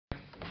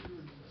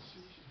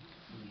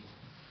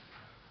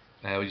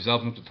Will you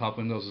open up the top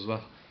windows as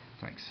well?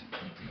 Thanks.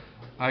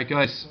 Alright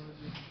guys,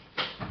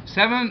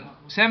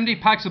 70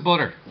 packs of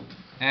butter,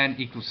 N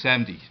equals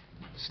 70.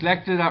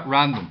 Selected at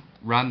random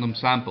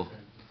sample.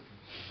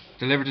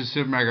 Delivered to the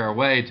supermarket or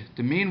weighed.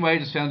 The mean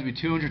weight is found to be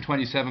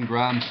 227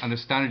 grams and the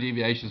standard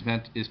deviation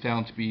is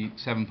found to be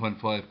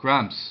 7.5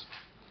 grams.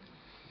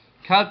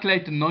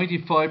 Calculate the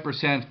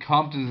 95%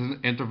 confidence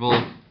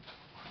interval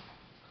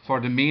for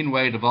the mean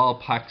weight of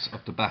all packs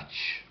of the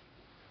batch.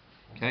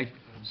 Okay,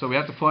 so we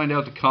have to find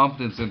out the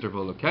confidence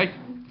interval. Okay,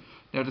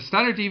 now the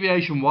standard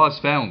deviation was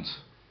found,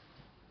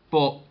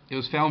 but it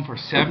was found for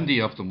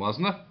 70 of them,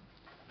 wasn't it?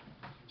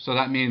 So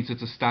that means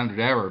it's a standard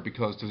error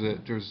because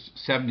there's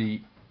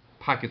 70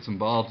 packets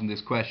involved in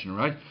this question,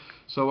 right?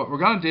 So what we're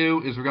going to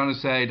do is we're going to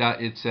say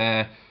that it's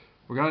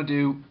we're going to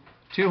do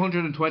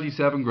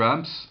 227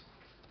 grams,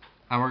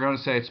 and we're going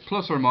to say it's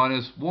plus or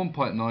minus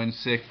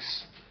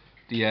 1.96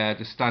 the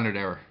standard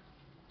error.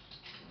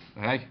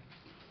 Okay,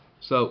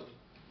 so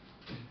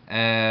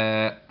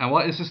and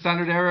what is the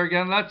standard error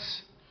again,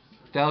 lads?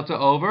 Delta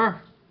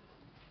over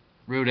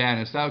root n.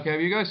 Is that okay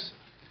with you guys?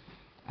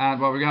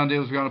 And what we're going to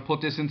do is we're going to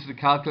put this into the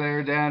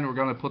calculator. Then we're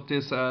going to put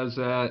this as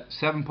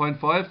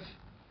 7.5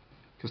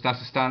 because that's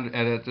the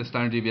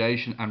standard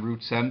deviation, and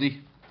root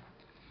 70.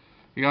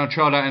 You're going to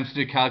throw that into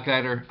the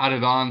calculator, add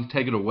it on,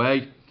 take it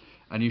away,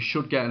 and you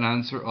should get an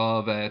answer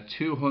of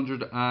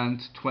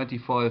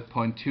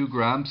 225.2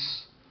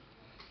 grams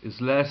is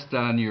less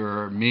than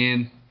your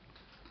mean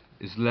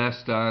is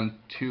less than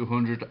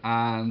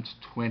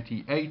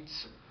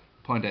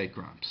 228.8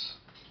 grams.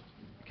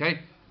 Okay,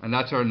 and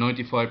that's our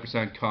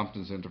 95%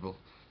 confidence interval.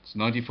 It's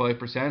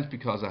 95%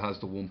 because it has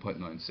the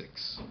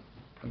 1.96.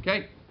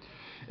 Okay,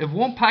 if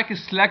one pack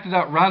is selected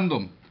at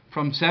random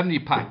from 70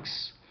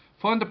 packs,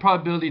 find the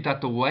probability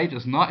that the weight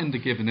is not in the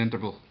given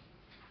interval.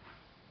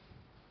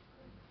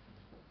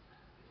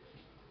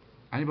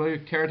 Anybody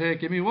care to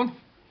give me one?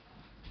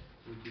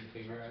 Would you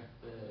figure out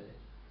the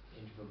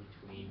interval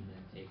between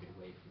and take it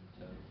away from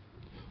the total?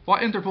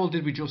 What interval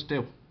did we just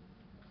do?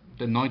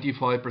 The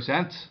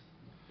 95%?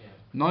 Yeah.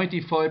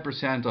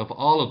 95% of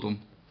all of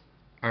them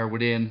are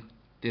within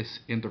this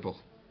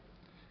interval.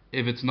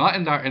 If it's not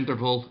in that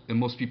interval, it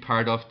must be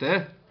part of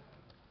the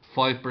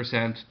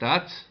 5%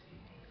 that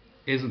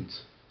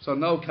isn't. So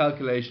no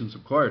calculations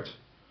required.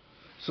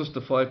 It's just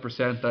the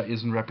 5% that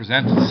isn't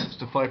represented. It's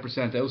the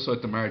 5%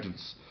 outside the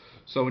margins.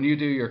 So when you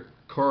do your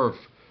curve,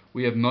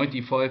 we have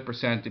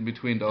 95% in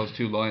between those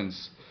two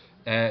lines.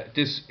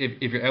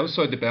 If you're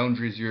outside the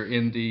boundaries, you're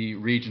in the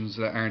regions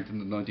that aren't in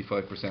the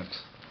 95%. Is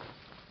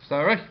that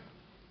right?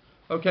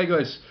 Okay,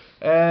 guys.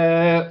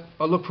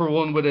 I'll look for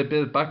one with a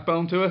bit of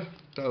backbone to it.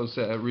 That was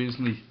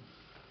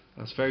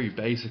that's very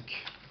basic.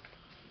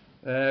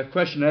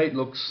 Question 8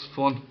 looks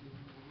fun.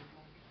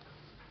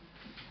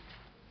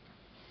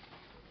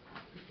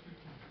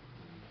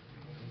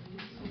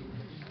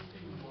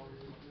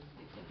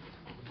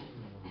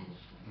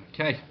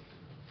 Okay.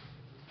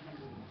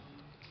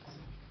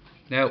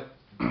 Now,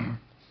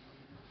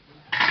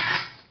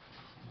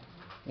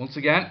 once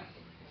again,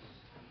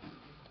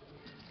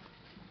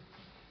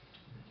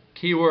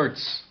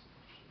 keywords: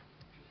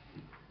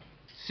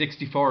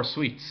 64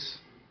 sweets.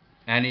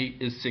 Any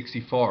is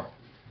 64.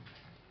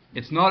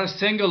 It's not a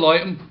single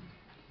item,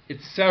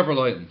 it's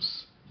several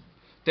items.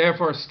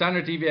 Therefore,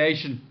 standard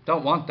deviation,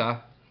 don't want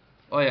that.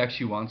 I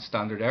actually want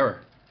standard error.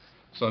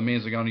 So it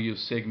means I'm going to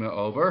use sigma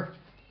over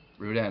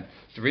root n.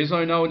 The reason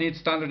I know I need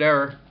standard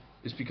error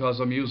is because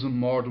I'm using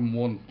more than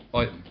one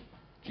item.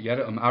 Do you get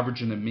it? I'm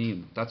averaging a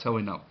mean. That's how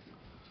I know.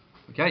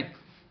 Okay.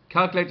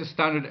 Calculate the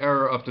standard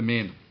error of the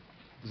mean.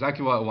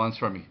 Exactly what it wants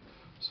from me.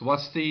 So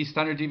what's the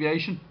standard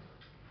deviation?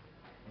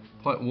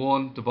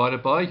 0.1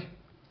 divided by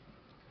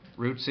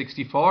root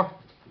 64.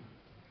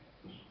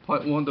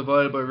 0.1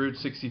 divided by root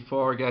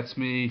 64 gets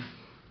me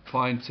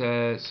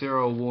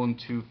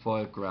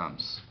 0.0125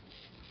 grams.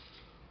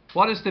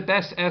 What is the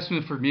best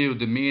estimate for mu,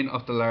 the mean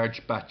of the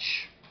large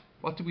batch?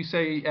 What do we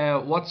say?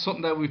 What's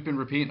something that we've been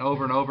repeating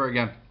over and over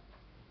again?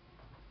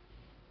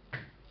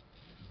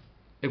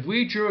 If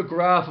we drew a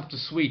graph of the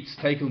sweets,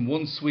 taking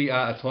one sweet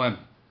at a time,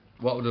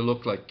 what would it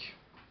look like?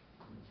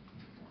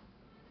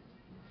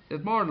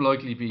 It'd more than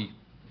likely be,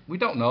 we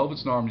don't know if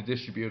it's normally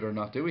distributed or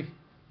not, do we?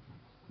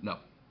 No.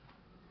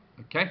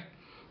 Okay?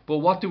 But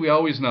what do we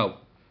always know?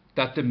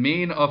 That the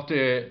mean of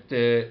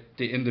the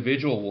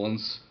individual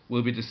ones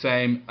will be the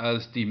same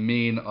as the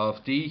mean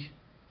of the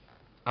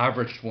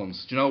averaged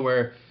ones. Do you know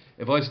where,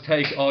 if I was to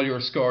take all your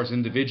scores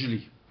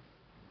individually,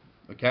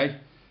 okay,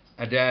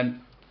 and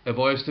then if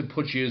I was to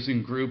put you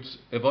in groups,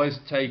 if I was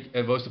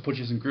to put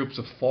you in groups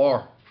of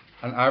 4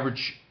 and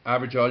average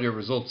all your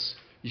results,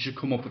 you should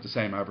come up with the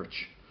same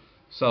average.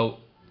 So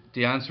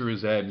the answer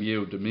is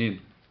mu, the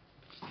mean.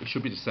 It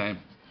should be the same.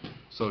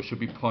 So it should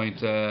be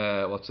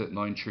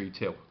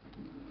 932.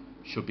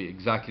 Should be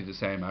exactly the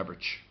same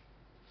average.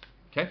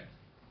 Okay.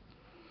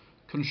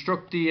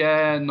 Construct the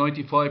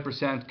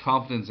 95%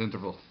 confidence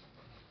interval.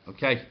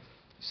 Okay.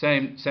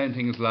 Same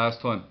thing as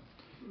last time.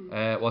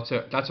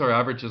 That's our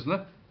average, isn't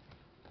it?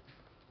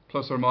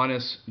 plus or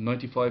minus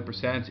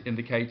 95%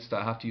 indicates that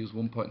I have to use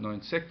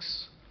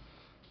 1.96,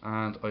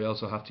 and I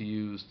also have to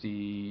use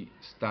the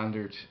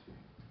standard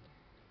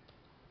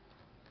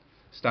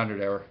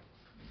error.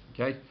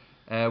 Okay,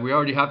 we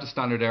already have the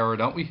standard error,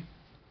 don't we?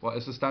 What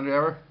is the standard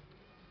error?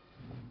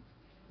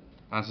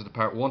 Answer to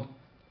part 1.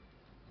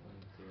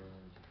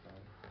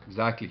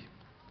 Exactly.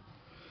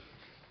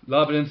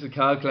 Lob it into the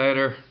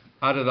calculator,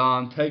 add it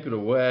on, take it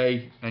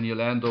away, and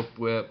you'll end up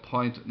with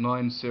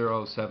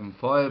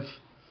 0.9075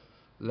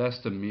 less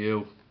than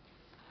mu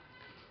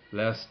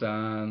less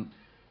than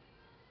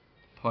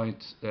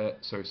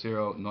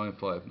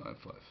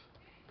 0.9595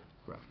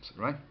 grams.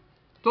 Right?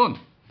 Done.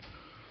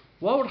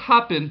 What would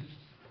happen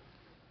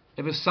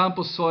if a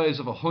sample size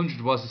of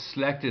 100 was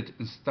selected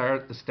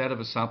instead of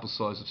a sample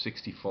size of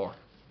 64?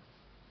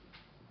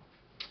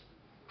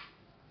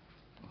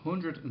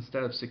 100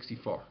 instead of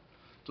 64.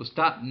 Does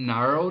that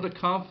narrow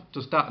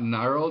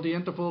the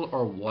interval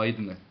or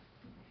widen it?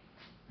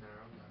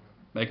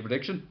 Make a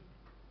prediction.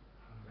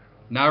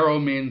 Narrow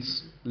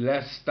means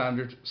less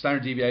standard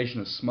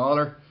deviation is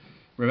smaller.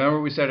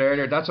 Remember we said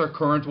earlier that's our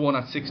current one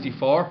at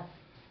 64.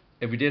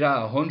 If we did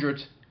at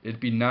 100, it'd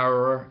be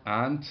narrower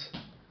and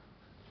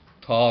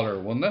taller,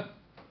 wouldn't it?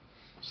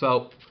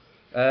 So,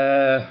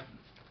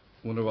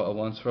 wonder what it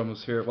wants from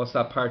us here. What's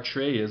that, part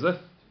 3, is it?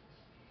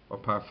 Or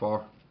part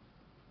 4?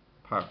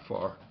 Part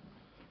 4.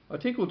 I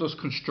think we'll just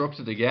construct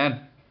it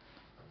again,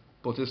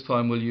 but this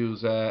time we'll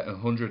use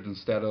 100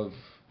 instead of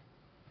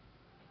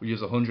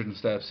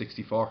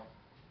 64.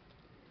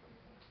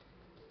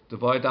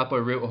 Divide that by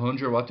root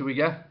 100, what do we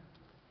get?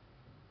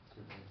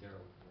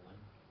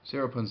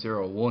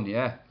 0.01,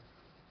 yeah.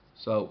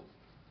 So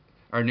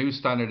our new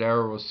standard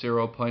error was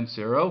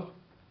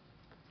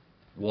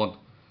 0.01,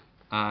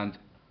 and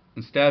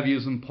instead of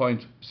using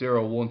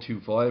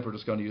 0.0125, we're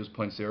just going to use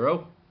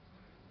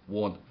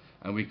 0.01,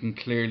 and we can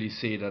clearly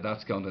see that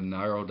that's going to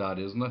narrow that,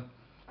 isn't it?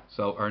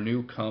 So our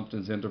new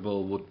confidence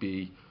interval would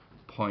be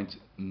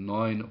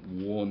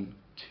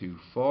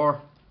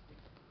 0.9124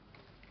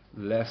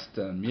 less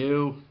than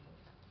mu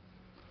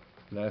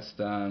less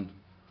than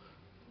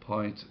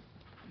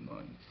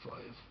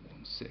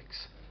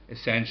 0.9516.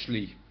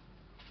 Essentially,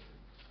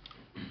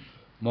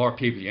 more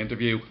people you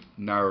interview,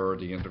 narrower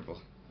the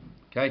interval.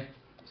 Okay,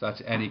 so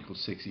that's n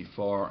equals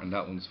 64, and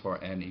that one's for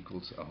n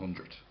equals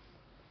 100.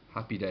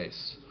 Happy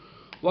days.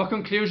 What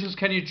conclusions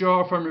can you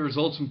draw from your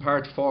results in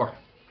part 4?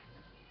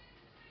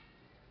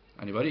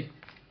 Anybody?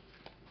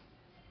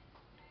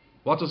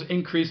 What does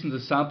increasing the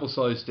sample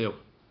size do?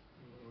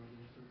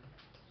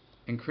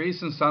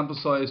 Increasing sample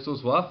size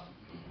does what?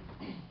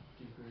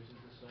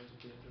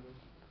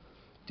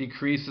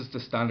 Decreases the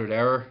standard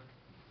error,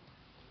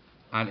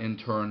 and in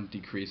turn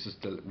decreases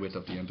the width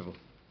of the interval.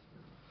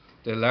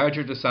 The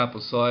larger the sample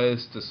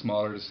size, the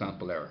smaller the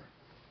sample error.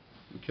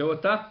 You cool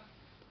with that?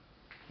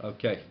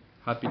 Okay,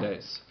 happy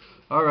days.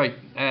 All right,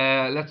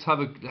 let's have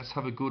a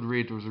good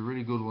read. There was a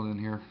really good one in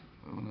here.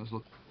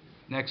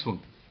 Next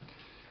one.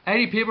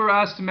 80 people were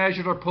asked to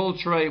measure their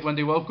pulse rate when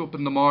they woke up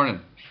in the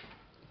morning.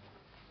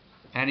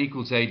 N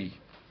equals 80.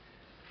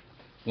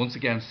 Once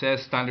again,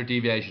 says standard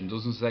deviation,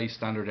 doesn't say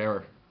standard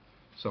error.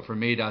 So for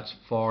me, that's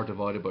 4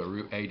 divided by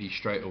root 80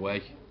 straight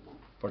away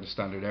for the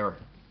standard error.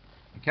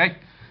 Okay,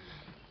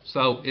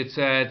 so it's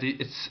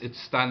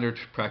standard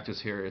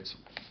practice here. It's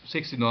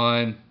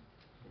 69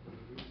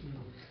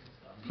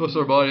 plus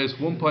or minus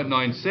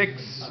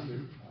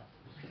 1.96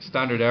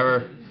 standard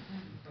error,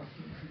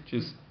 which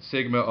is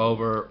sigma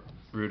over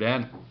root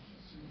n,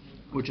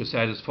 which I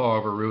said is 4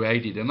 over root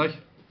 80, didn't I?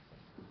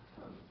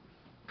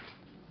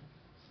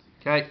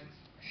 Okay,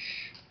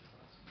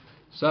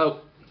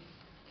 so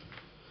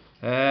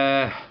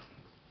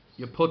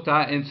you put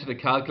that into the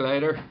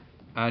calculator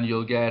and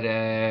you'll get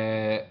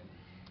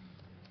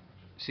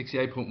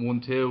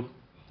 68.12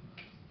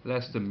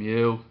 less than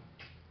mu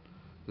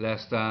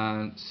less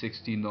than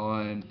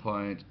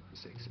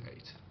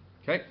 69.68.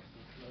 Okay,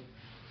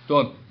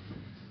 done.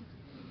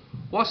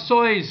 What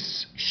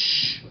size?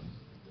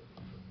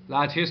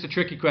 Lads, here's the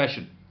tricky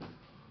question.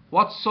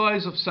 What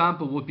size of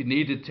sample would be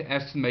needed to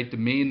estimate the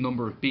mean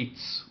number of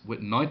beats with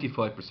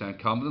 95%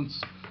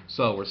 confidence?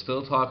 So we're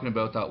still talking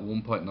about that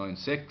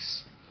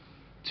 1.96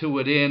 to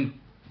within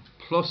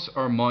plus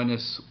or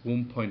minus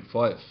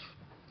 1.5.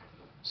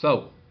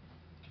 So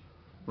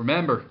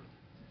remember,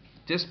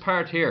 this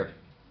part here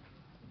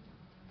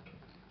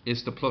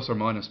is the plus or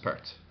minus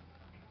part.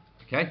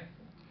 Okay?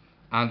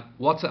 And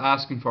what's it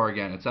asking for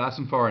again? It's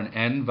asking for an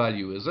n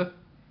value, is it?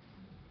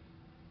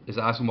 Is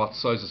it asking what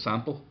size of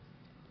sample?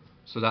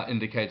 So that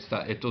indicates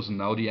that it doesn't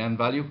know the n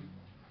value.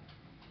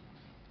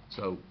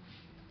 So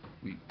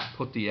we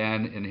put the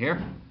n in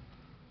here.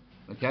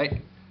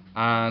 Okay,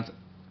 and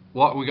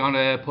what are we going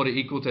to put it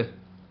equal to?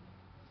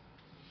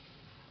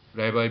 Would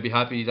everybody be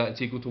happy that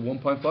it's equal to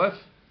 1.5?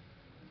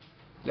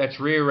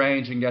 Let's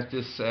rearrange and get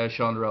this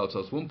shown the road. So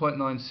it's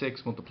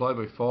 1.96 multiplied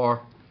by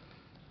 4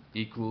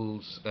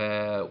 equals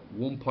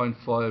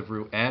 1.5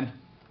 root n.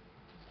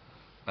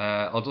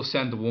 I'll just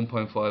send the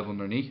 1.5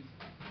 underneath.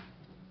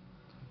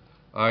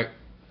 Alright,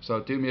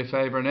 so do me a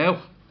favour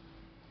now.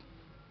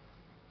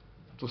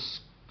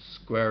 Just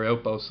square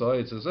out both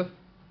sides, is it?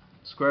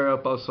 Square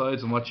out both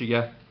sides and what you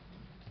get.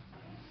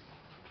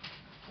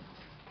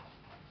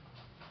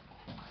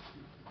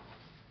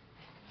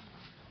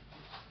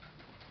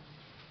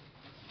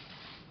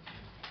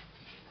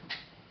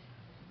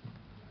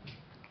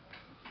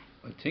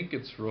 I think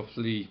it's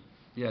roughly,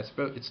 yeah,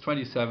 it's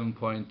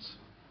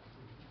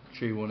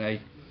 27.318.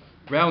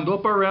 Round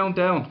up or round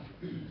down?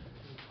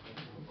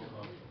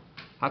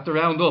 Have to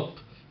round up,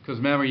 because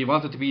remember you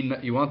want it to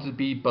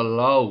be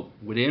below,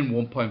 within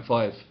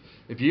 1.5.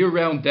 If you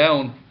round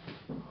down,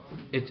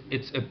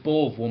 it's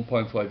above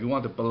 1.5. You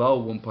want it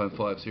below 1.5,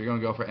 so you're going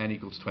to go for n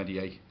equals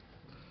 28.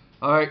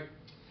 All right.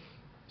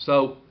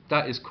 So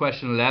that is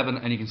question 11,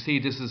 and you can see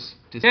this is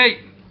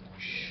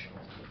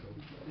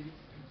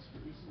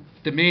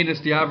the mean is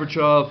the average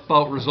of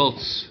both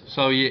results.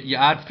 So you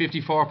add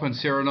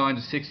 54.09 to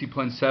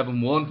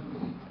 60.71,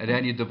 and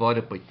then you divide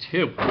it by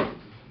 2,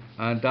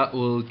 and that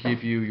will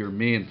give you your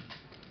mean.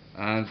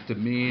 And the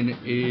mean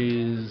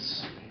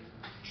is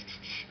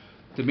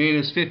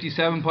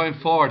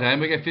 57.4. Did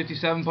anybody get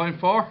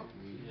 57.4?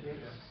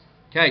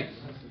 Okay.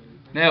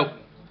 Now,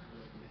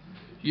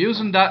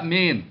 using that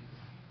mean,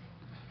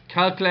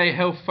 calculate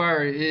how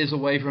far it is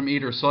away from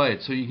either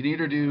side. So you can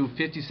either do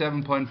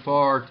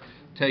 57.4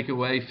 take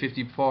away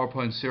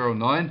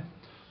 54.09,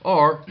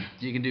 or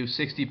you can do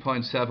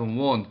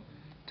 60.71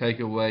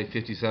 take away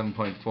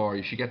 57.4.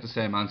 You should get the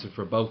same answer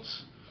for both.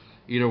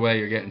 Either way,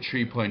 you're getting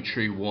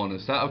 3.31.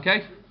 Is that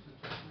okay?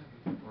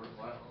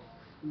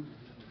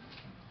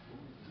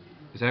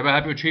 Is everybody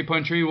happy with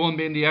 3.31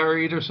 being the error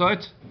either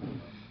side?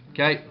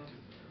 Okay.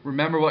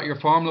 Remember what your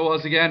formula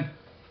was again.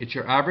 It's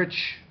your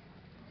average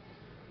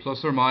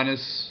plus or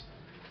minus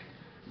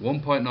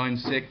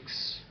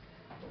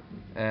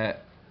 1.96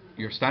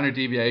 your standard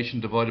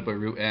deviation divided by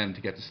root n to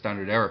get the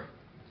standard error.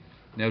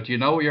 Now, do you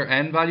know your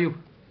n value?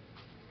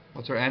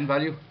 What's our n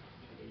value?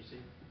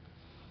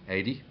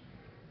 80.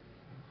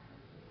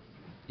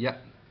 Yeah.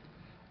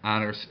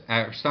 And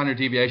our standard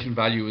deviation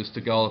value is the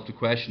goal of the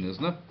question,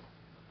 isn't it?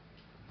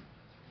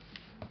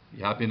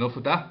 You happy enough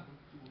with that?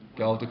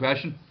 Goal of the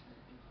question?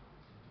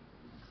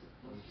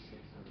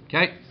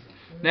 Okay.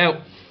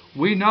 Now,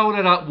 we know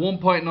that at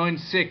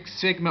 1.96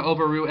 sigma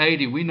over root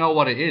 80, we know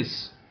what it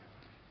is.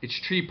 It's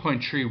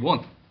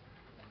 3.31,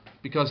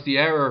 because the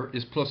error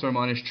is plus or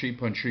minus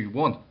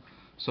 3.31.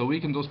 So we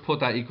can just put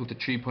that equal to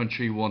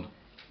 3.31.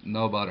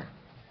 No bother.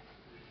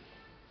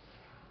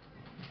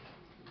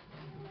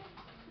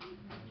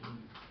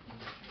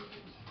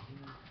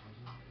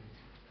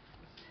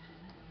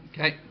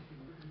 Okay.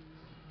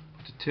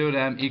 Put the two of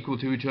them equal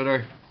to each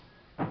other,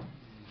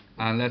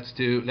 and let's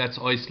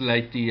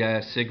isolate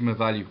the sigma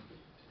value.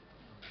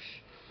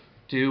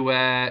 Do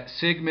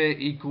sigma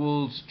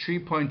equals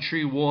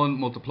 3.31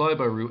 multiplied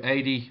by root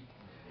 80,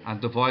 and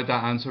divide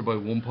that answer by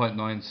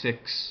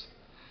 1.96.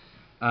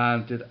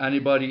 And did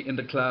anybody in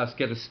the class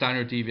get a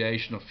standard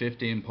deviation of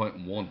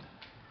 15.1?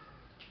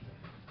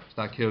 Is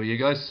that cool, you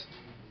guys?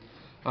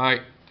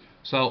 Alright,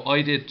 so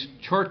I did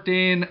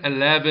 13,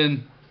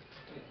 11,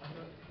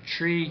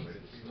 3,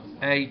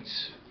 8,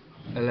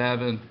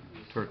 11,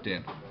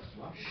 13.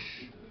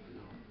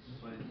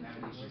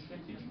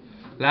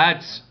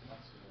 Lads,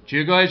 do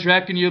you guys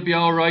reckon you'll be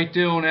alright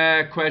doing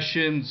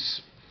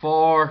questions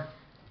 4,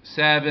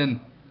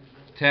 7,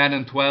 10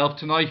 and 12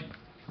 tonight?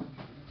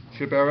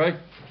 Should be alright?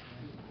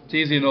 It's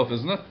easy enough,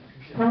 isn't it?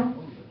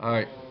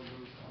 Alright.